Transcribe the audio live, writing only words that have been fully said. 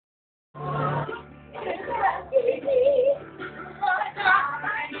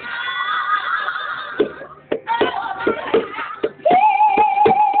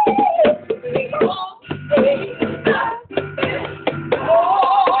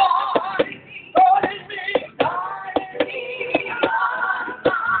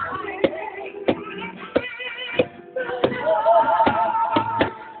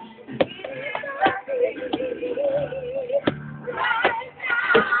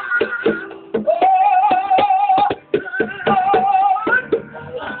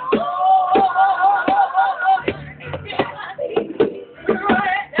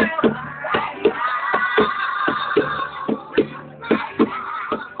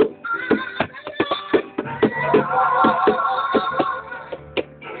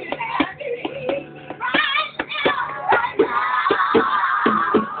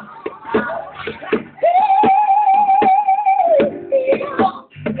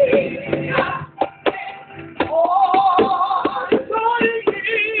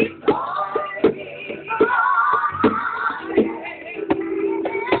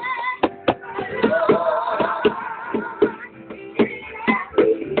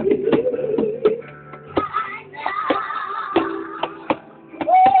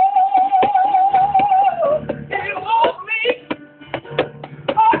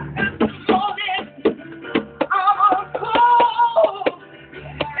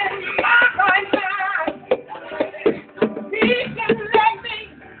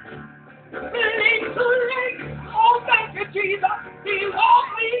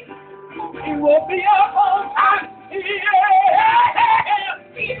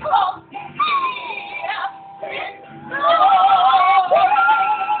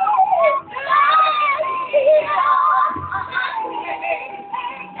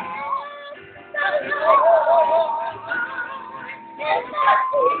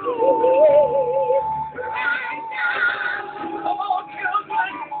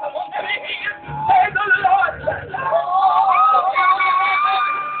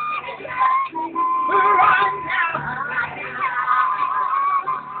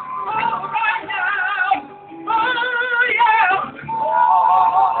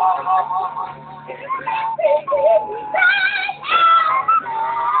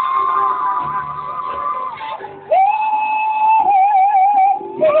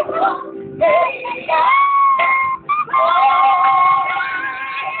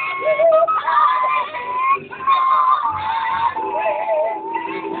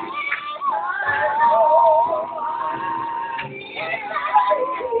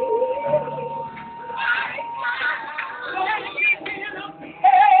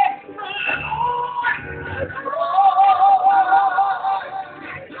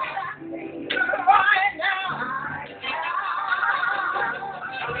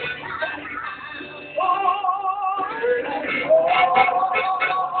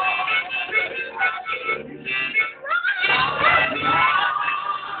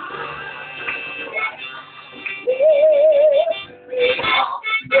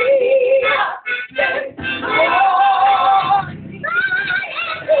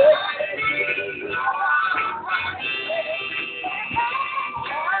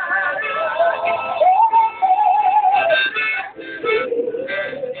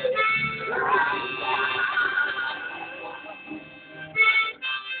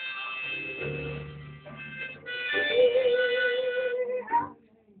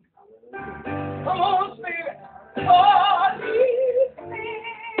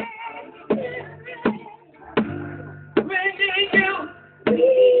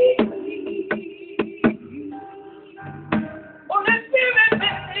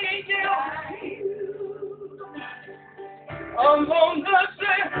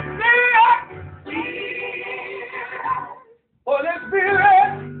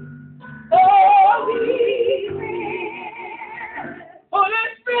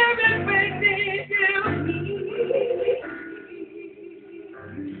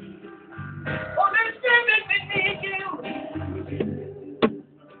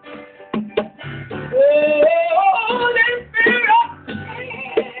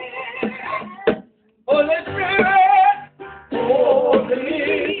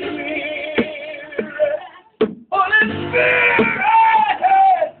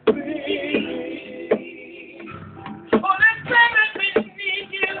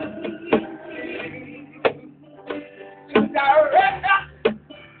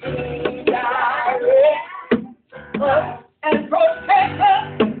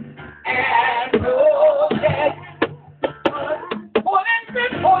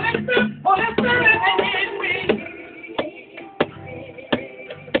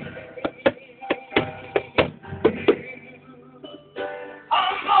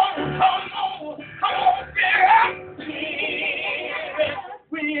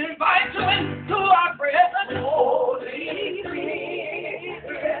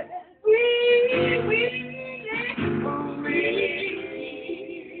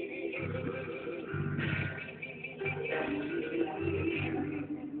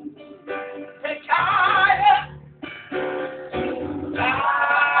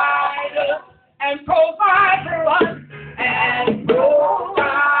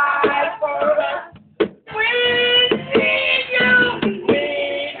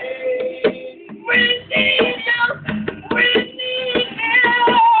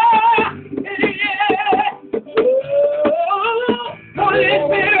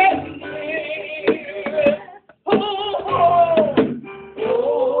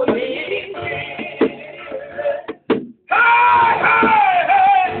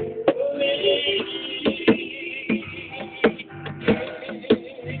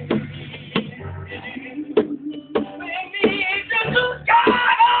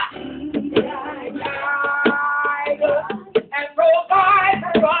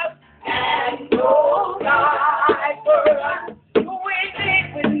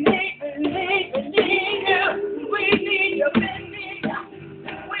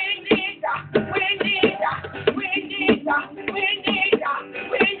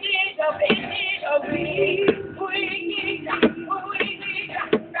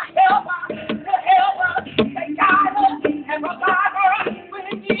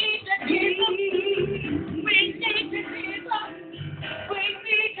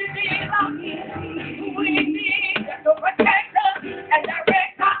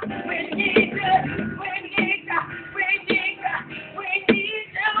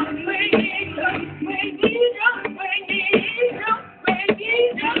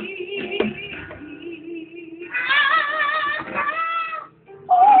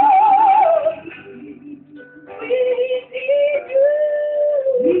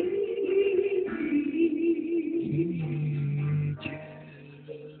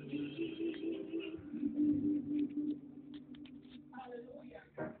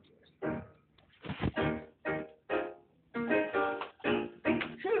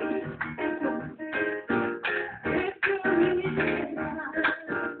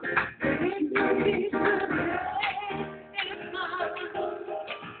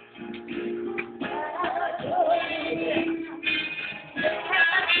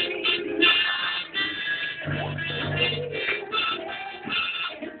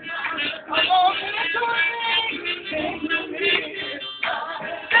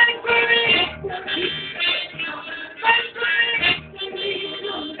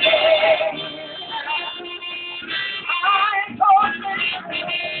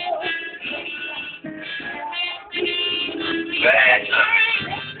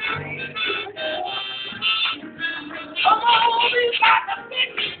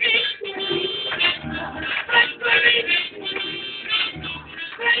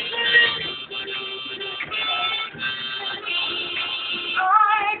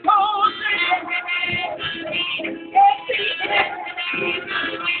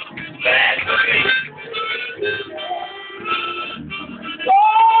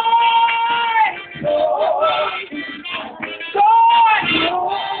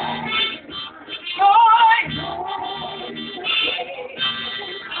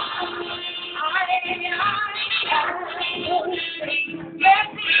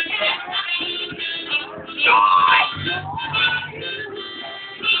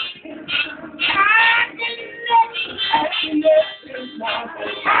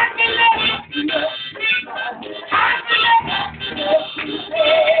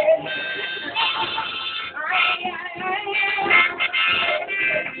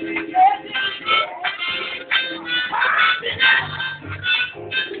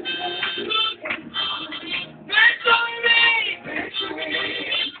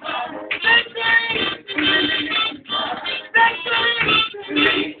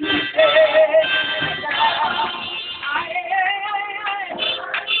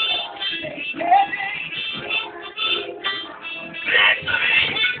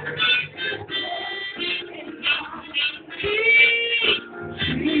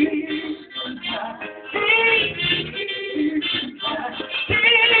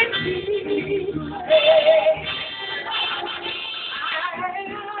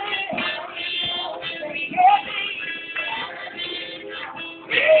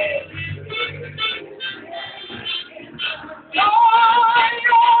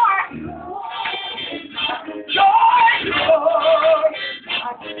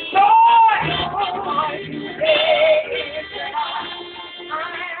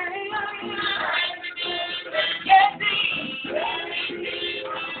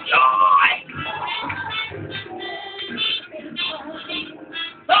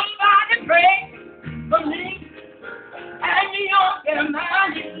Somebody pray for me and me on their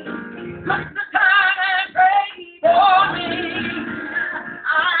mind. Took the time and prayed for me.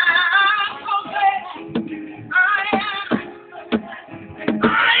 I'm so glad.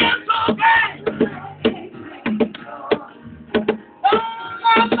 I am so glad. Oh,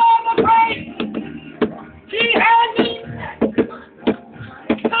 my mama prayed. She had me.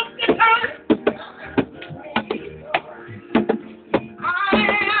 Took the time.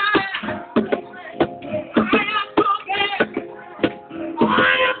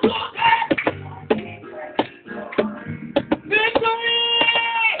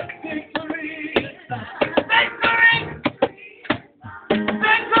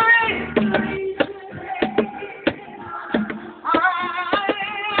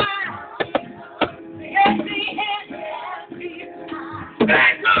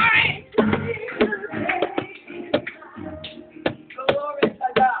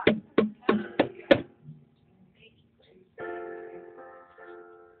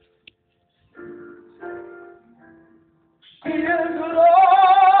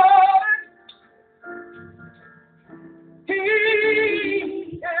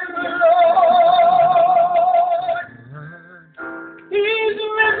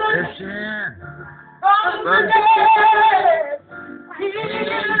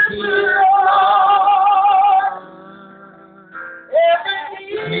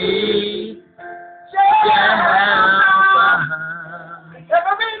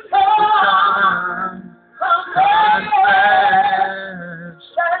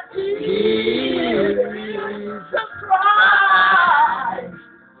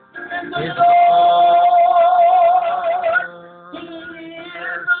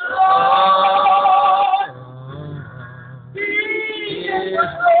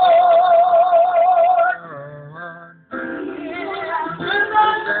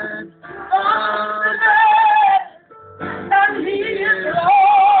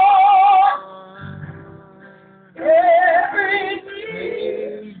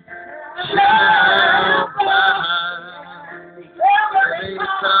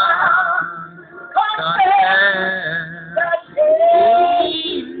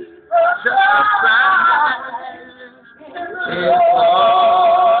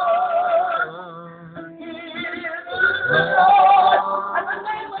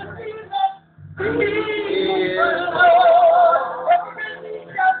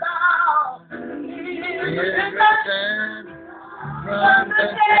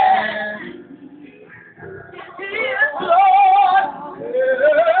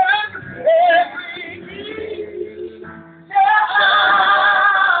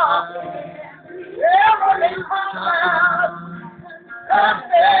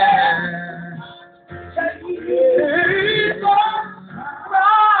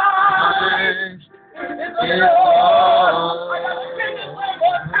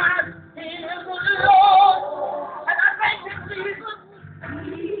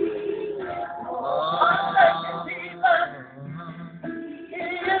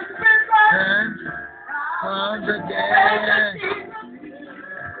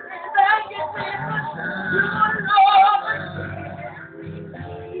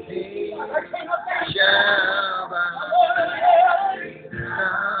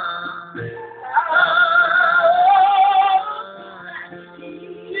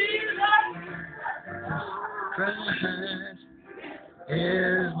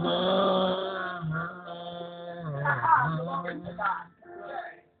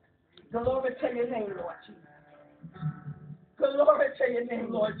 Glory to your name, Lord Jesus. Glory to your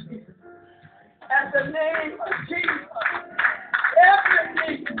name, Lord Jesus. At the name of Jesus,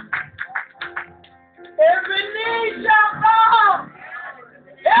 every knee shall bow,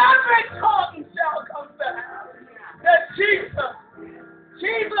 every tongue shall confess that Jesus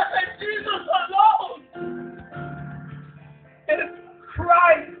and Jesus alone is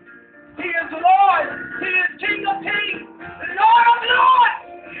Christ. He is Lord. He is King of Kings, Lord of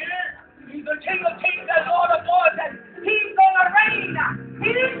Lords. He's the King of Kings and Lord of Lords, and He's gonna reign.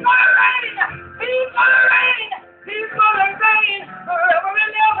 He's gonna reign. He's gonna reign. He's gonna reign forever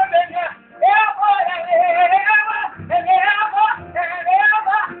and ever and ever and ever and ever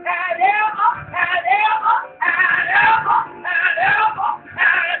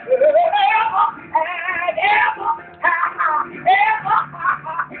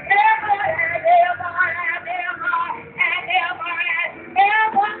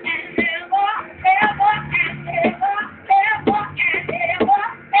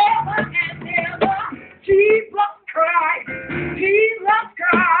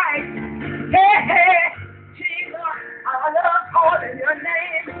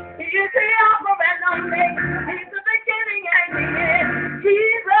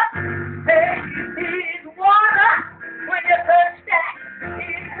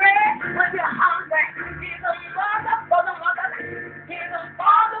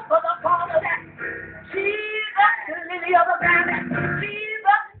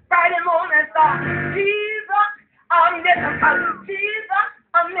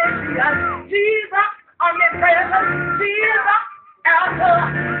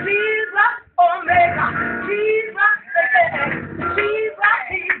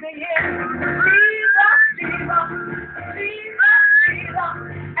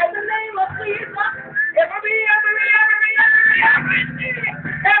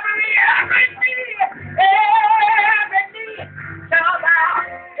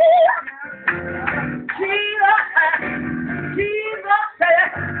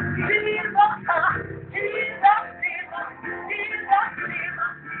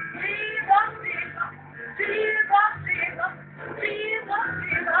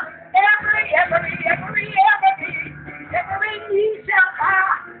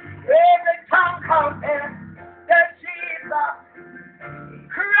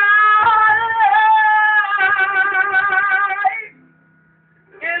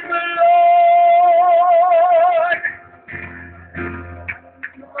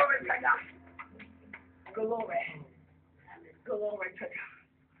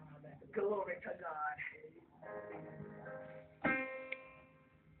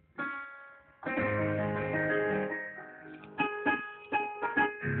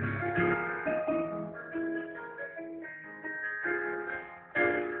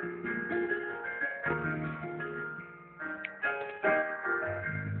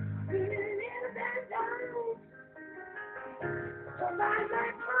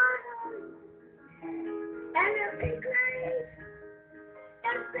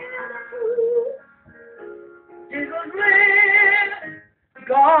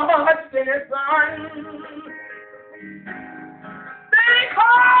in his son. They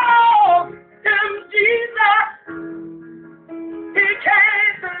call him Jesus. He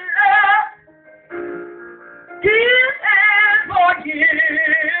came to love, give and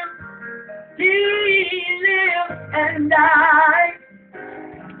forgive. He lived and died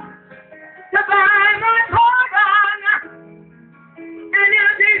to buy my pardon, and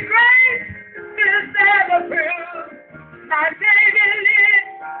in his grace is ever true. My Savior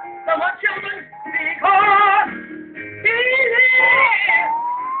lives for my children because he lives.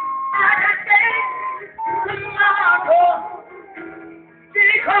 I can face tomorrow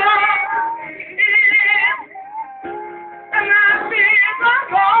because he lives, and my fears are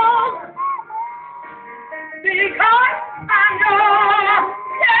gone because I know,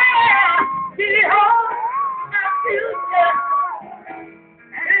 yeah, he holds my future.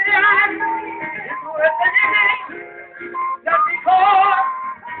 And it's worth the living, just because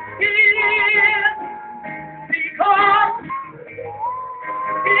he lives, because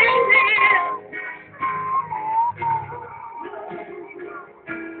he lives,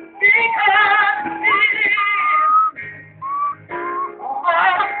 because he lives.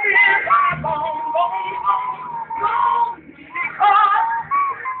 All fears are gone, gone, gone, gone, because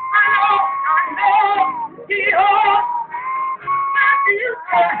I know he holds my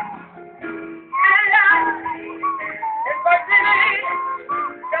future. And it's worth living,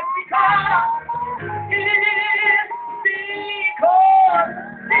 just because he lives, because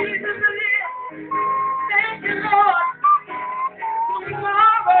Jesus lives. Thank you, Lord.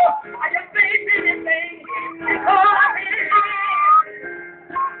 Tomorrow I can face anything because he lives.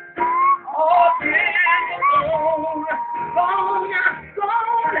 All fear is gone, gone,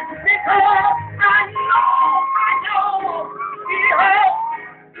 gone, because I know he holds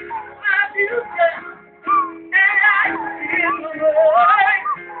my future, and I feel the Lord.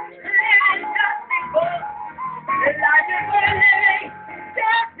 And just because his life is worth living,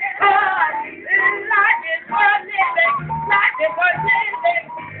 just because his life is worth living, life is worth living,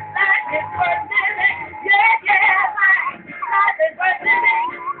 life is worth living, yeah, yeah, life is worth living,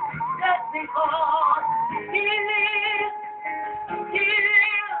 just because he lives, he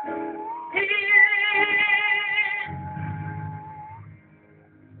lives, he lives.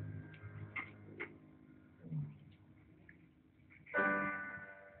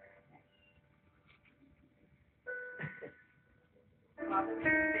 Father, we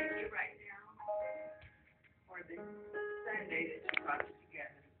thank you right now for this Sunday that you brought us